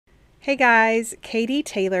Hey guys, Katie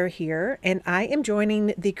Taylor here, and I am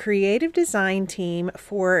joining the creative design team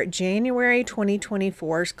for January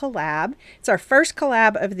 2024's collab. It's our first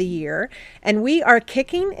collab of the year, and we are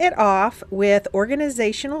kicking it off with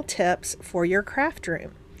organizational tips for your craft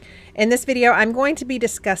room. In this video, I'm going to be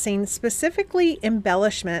discussing specifically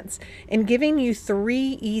embellishments and giving you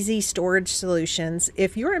 3 easy storage solutions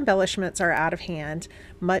if your embellishments are out of hand,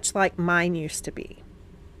 much like mine used to be.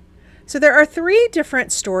 So there are 3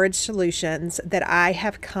 different storage solutions that I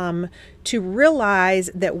have come to realize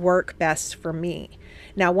that work best for me.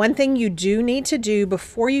 Now, one thing you do need to do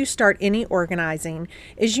before you start any organizing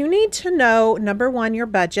is you need to know, number 1, your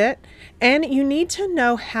budget, and you need to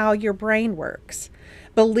know how your brain works.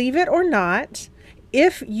 Believe it or not,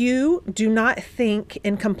 if you do not think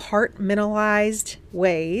in compartmentalized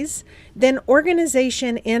ways, then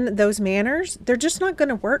organization in those manners, they're just not going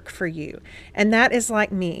to work for you. And that is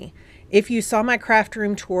like me. If you saw my craft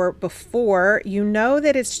room tour before, you know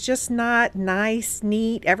that it's just not nice,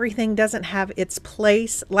 neat. Everything doesn't have its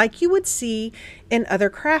place like you would see in other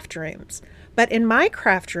craft rooms. But in my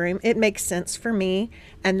craft room, it makes sense for me,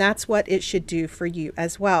 and that's what it should do for you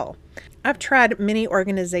as well. I've tried many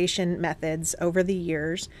organization methods over the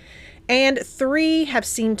years, and 3 have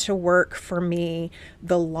seemed to work for me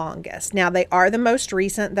the longest. Now, they are the most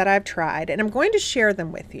recent that I've tried, and I'm going to share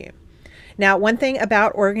them with you. Now, one thing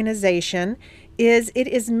about organization is it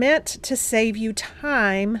is meant to save you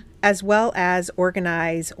time as well as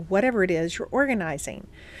organize whatever it is you're organizing.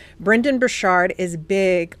 Brendan Burchard is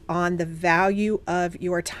big on the value of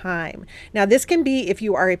your time. Now, this can be if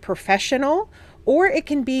you are a professional, or it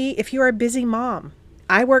can be if you are a busy mom.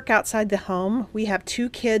 I work outside the home. We have 2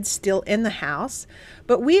 kids still in the house,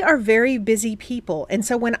 but we are very busy people. And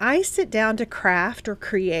so when I sit down to craft or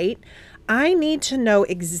create, I need to know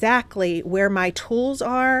exactly where my tools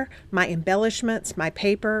are, my embellishments, my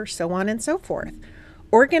paper, so on and so forth.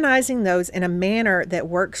 Organizing those in a manner that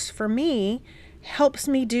works for me helps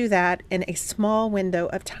me do that in a small window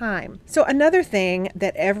of time. So another thing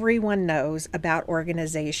that everyone knows about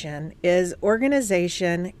organization is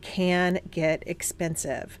organization can get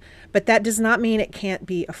expensive, but that does not mean it can't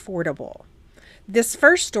be affordable. This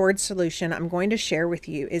first storage solution I'm going to share with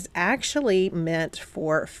you is actually meant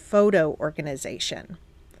for photo organization.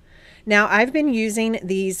 Now, I've been using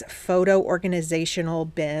these photo organizational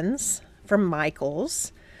bins from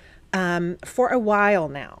Michaels for a while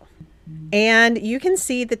now. And you can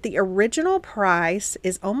see that the original price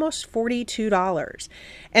is almost $42.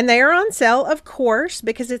 And they are on sale, of course,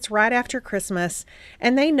 because it's right after Christmas,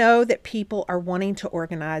 and they know that people are wanting to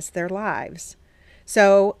organize their lives.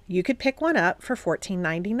 So you could pick one up for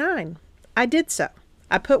 $14.99. I did so.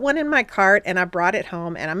 I put one in my cart and I brought it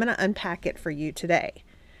home, and I'm going to unpack it for you today.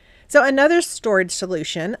 So another storage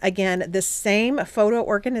solution, again, the same photo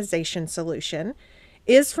organization solution,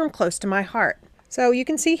 is from Close to My Heart. So you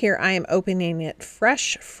can see here I am opening it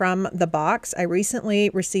fresh from the box. I recently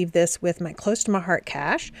received this with my Close to My Heart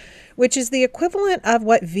cash, which is the equivalent of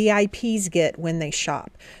what VIPs get when they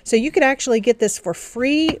shop. So you could actually get this for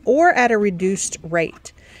free or at a reduced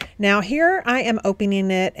rate. Now here I am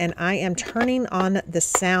opening it, and I am turning on the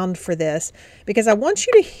sound for this because I want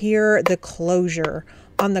you to hear the closure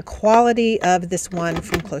on the quality of this one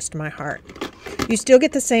from Close to My Heart. You still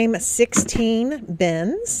get the same 16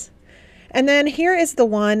 bins. And then here is the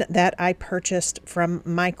one that I purchased from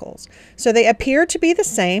Michaels. So they appear to be the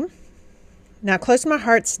same. Now, Close to My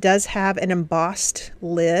Heart's does have an embossed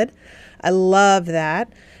lid. I love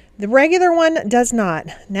that. The regular one does not.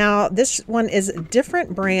 Now, this one is a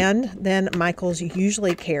different brand than Michaels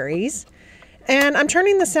usually carries. And I'm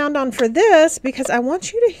turning the sound on for this because I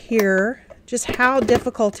want you to hear just how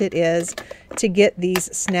difficult it is to get these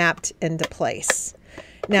snapped into place.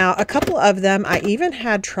 Now, a couple of them, I even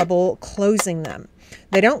had trouble closing them.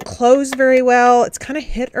 They don't close very well. It's kind of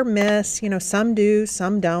hit or miss. You know, some do,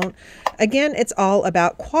 some don't. Again, it's all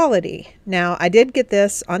about quality. Now, I did get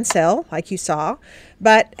this on sale, like you saw,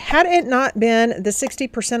 but had it not been the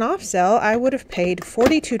 60% off sale, I would have paid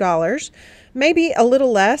 $42, maybe a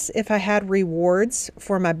little less if I had rewards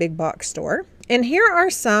for my big box store. And here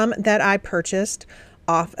are some that I purchased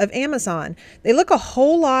off of Amazon. They look a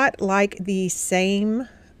whole lot like the same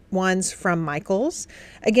ones from Michaels.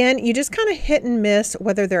 Again, you just kind of hit and miss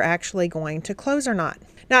whether they're actually going to close or not.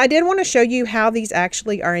 Now, I did want to show you how these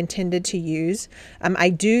actually are intended to use. I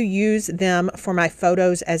do use them for my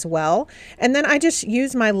photos as well. And then I just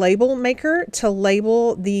use my label maker to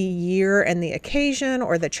label the year and the occasion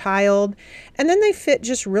or the child. And then they fit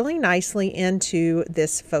just really nicely into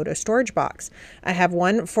this photo storage box. I have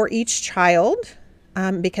one for each child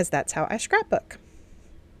because that's how I scrapbook.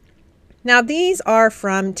 Now, these are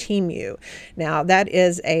from Temu. Now, that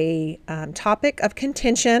is a topic of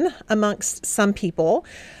contention amongst some people,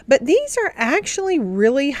 but these are actually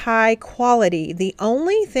really high quality. The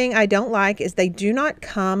only thing I don't like is they do not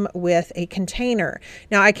come with a container.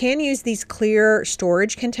 Now, I can use these clear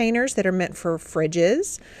storage containers that are meant for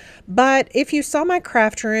fridges, but if you saw my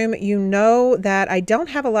craft room, you know that I don't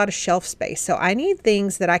have a lot of shelf space, so I need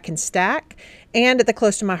things that I can stack, and the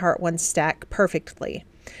close to my heart ones stack perfectly.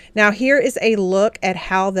 Now here is a look at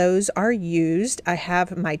how those are used. I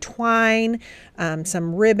have my twine,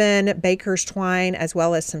 some ribbon, baker's twine, as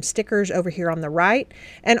well as some stickers over here on the right,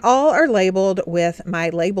 and all are labeled with my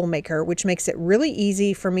label maker, which makes it really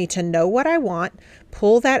easy for me to know what I want,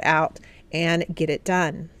 pull that out, and get it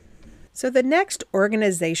done. So the next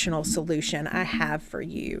organizational solution I have for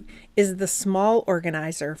you is the small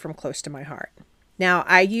organizer from Close to My Heart. Now,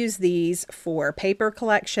 I use these for paper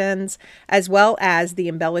collections as well as the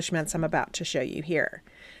embellishments I'm about to show you here.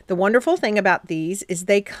 The wonderful thing about these is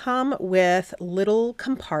they come with little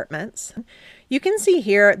compartments. You can see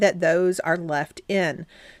here that those are left in.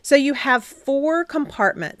 So you have 4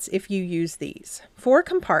 compartments if you use these. 4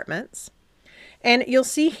 compartments. And you'll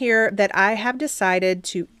see here that I have decided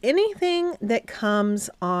to anything that comes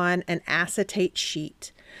on an acetate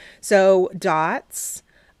sheet. So dots,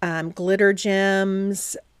 glitter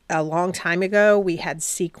gems. A long time ago, we had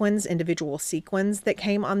sequins, individual sequins that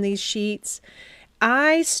came on these sheets.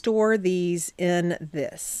 I store these in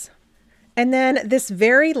this. And then this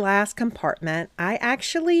very last compartment, I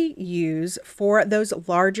actually use for those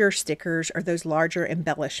larger stickers or those larger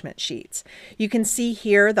embellishment sheets. You can see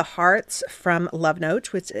here the hearts from Love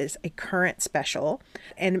Notes, which is a current special.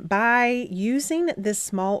 And by using this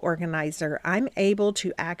small organizer, I'm able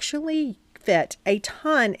to actually fit a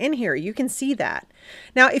ton in here. You can see that.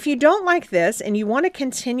 Now, if you don't like this and you want to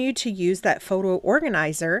continue to use that photo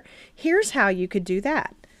organizer, here's how you could do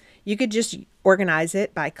that. You could just organize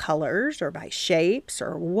it by colors or by shapes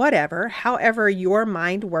or whatever, however your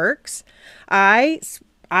mind works. I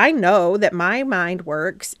know that my mind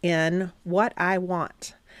works in what I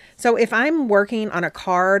want. So if I'm working on a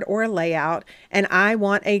card or a layout and I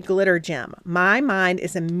want a glitter gem, my mind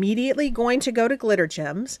is immediately going to go to glitter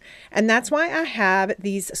gems. And that's why I have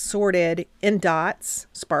these sorted in dots,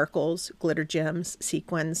 sparkles, glitter gems,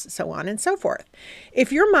 sequins, so on and so forth.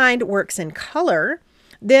 If your mind works in color,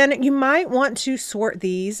 then you might want to sort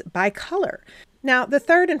these by color. Now, the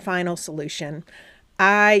third and final solution,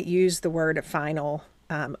 I use the word final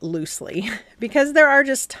loosely because there are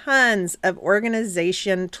just tons of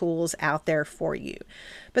organization tools out there for you.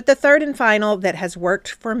 But the third and final that has worked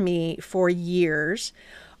for me for years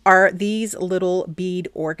are these little bead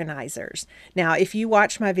organizers. Now, if you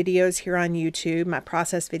watch my videos here on YouTube, my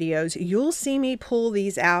process videos, you'll see me pull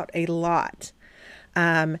these out a lot.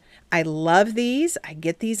 I love these. I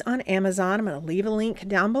get these on Amazon. I'm going to leave a link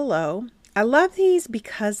down below. I love these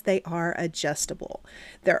because they are adjustable.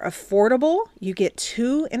 They're affordable. You get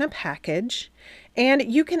 2 in a package, and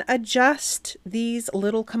you can adjust these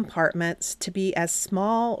little compartments to be as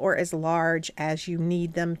small or as large as you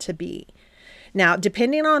need them to be. Now,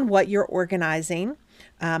 depending on what you're organizing,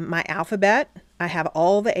 my alphabet, I have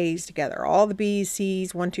all the A's together, all the B's,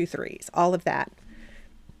 C's, 1, 2, 3s, all of that.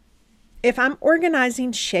 If I'm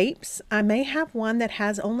organizing shapes, I may have one that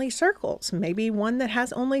has only circles, maybe one that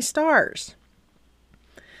has only stars.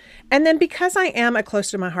 And then because I am a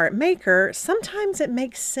close to my heart maker, sometimes it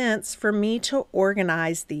makes sense for me to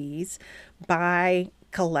organize these by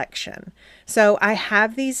collection. So I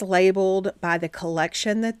have these labeled by the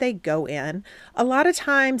collection that they go in. A lot of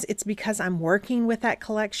times it's because I'm working with that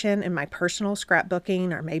collection in my personal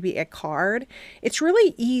scrapbooking or maybe a card. It's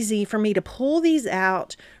really easy for me to pull these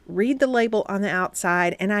out, read the label on the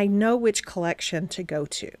outside, and I know which collection to go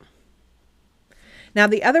to. Now,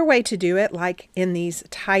 the other way to do it, like in these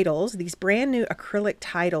titles, these brand new acrylic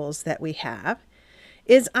titles that we have,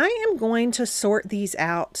 is I am going to sort these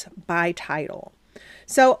out by title.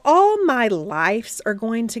 So all my lives are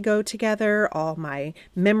going to go together, all my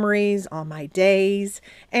memories, all my days,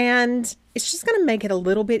 and it's just going to make it a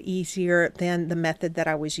little bit easier than the method that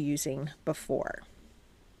I was using before.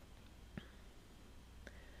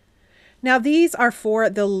 Now these are for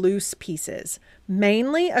the loose pieces,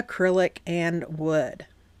 mainly acrylic and wood.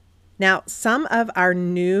 Now some of our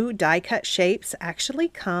new die cut shapes actually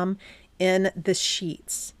come in the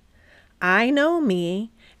sheets. I know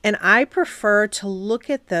me, and I prefer to look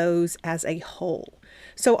at those as a whole.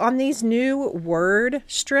 So on these new word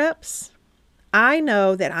strips, I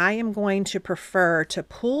know that I am going to prefer to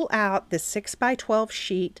pull out the 6x12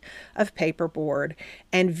 sheet of paperboard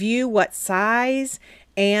and view what size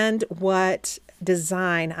and what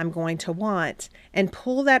design I'm going to want and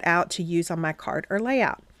pull that out to use on my card or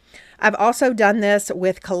layout. I've also done this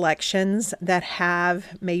with collections that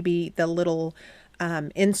have maybe the little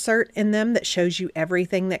insert in them that shows you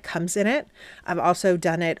everything that comes in it. I've also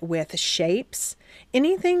done it with shapes.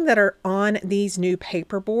 Anything that are on these new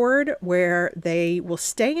paperboard where they will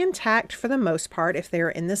stay intact for the most part if they're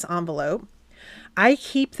in this envelope. I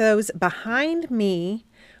keep those behind me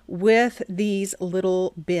with these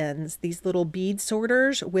little bins, these little bead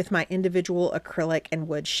sorters with my individual acrylic and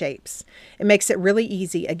wood shapes. It makes it really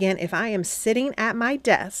easy. Again, if I am sitting at my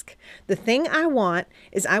desk, the thing I want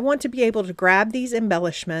is I want to be able to grab these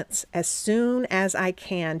embellishments as soon as I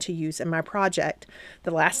can to use in my project.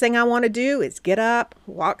 The last thing I want to do is get up,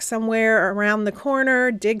 walk somewhere around the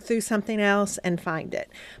corner, dig through something else and find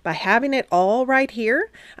it. By having it all right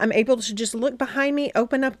here, I'm able to just look behind me,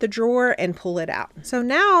 open up the drawer and pull it out. So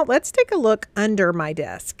now let's take a look under my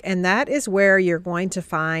desk, and that is where you're going to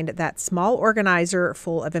find that small organizer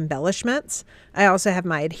full of embellishments. I also have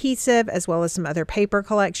my adhesive as well as some other paper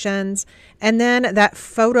collections, and then that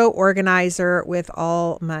photo organizer with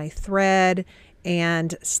all my thread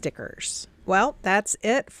and stickers. Well, that's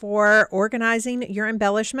it for organizing your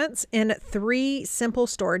embellishments in 3 simple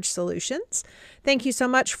storage solutions. Thank you so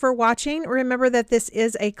much for watching. Remember that this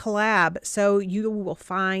is a collab, so you will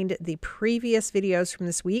find the previous videos from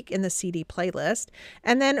this week in the CD playlist.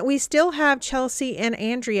 And then we still have Chelsea and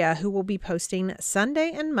Andrea who will be posting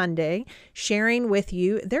Sunday and Monday, sharing with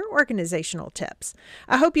you their organizational tips.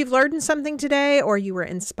 I hope you've learned something today or you were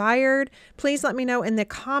inspired. Please let me know in the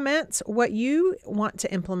comments what you want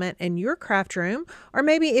to implement in your craft room, or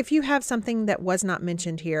maybe if you have something that was not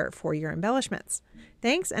mentioned here for your embellishments.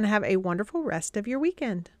 Thanks, and have a wonderful rest of your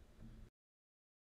weekend.